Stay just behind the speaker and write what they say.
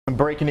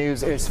Breaking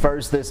news is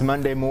first this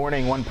Monday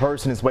morning. One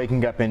person is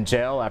waking up in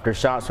jail after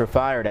shots were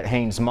fired at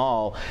Haynes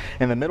Mall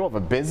in the middle of a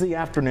busy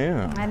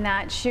afternoon. And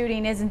that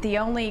shooting isn't the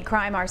only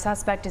crime our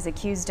suspect is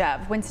accused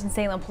of.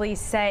 Winston-Salem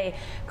police say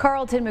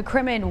Carlton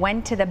McCrimmon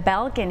went to the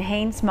Belk in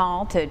Haynes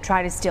Mall to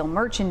try to steal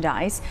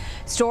merchandise.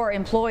 Store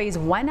employees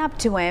went up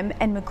to him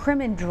and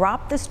McCrimmon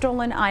dropped the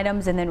stolen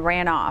items and then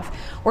ran off.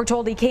 We're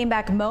told he came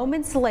back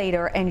moments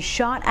later and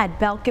shot at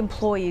Belk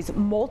employees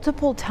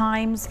multiple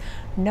times.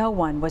 No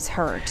one was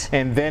hurt.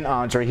 And then,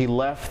 Andre, he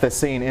left the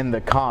scene in the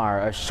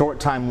car. A short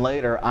time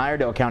later,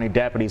 Iredell County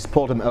deputies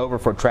pulled him over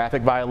for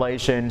traffic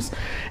violations.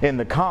 In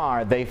the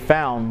car, they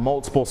found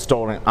multiple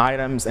stolen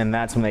items, and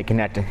that's when they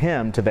connected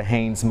him to the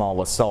Haynes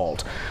Mall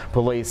assault.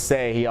 Police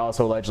say he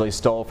also allegedly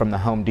stole from the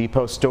Home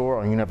Depot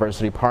store on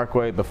University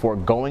Parkway before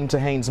going to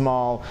Haynes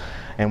Mall.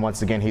 And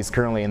once again, he's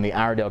currently in the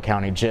Iredell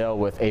County Jail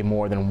with a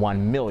more than $1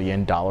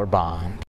 million bond.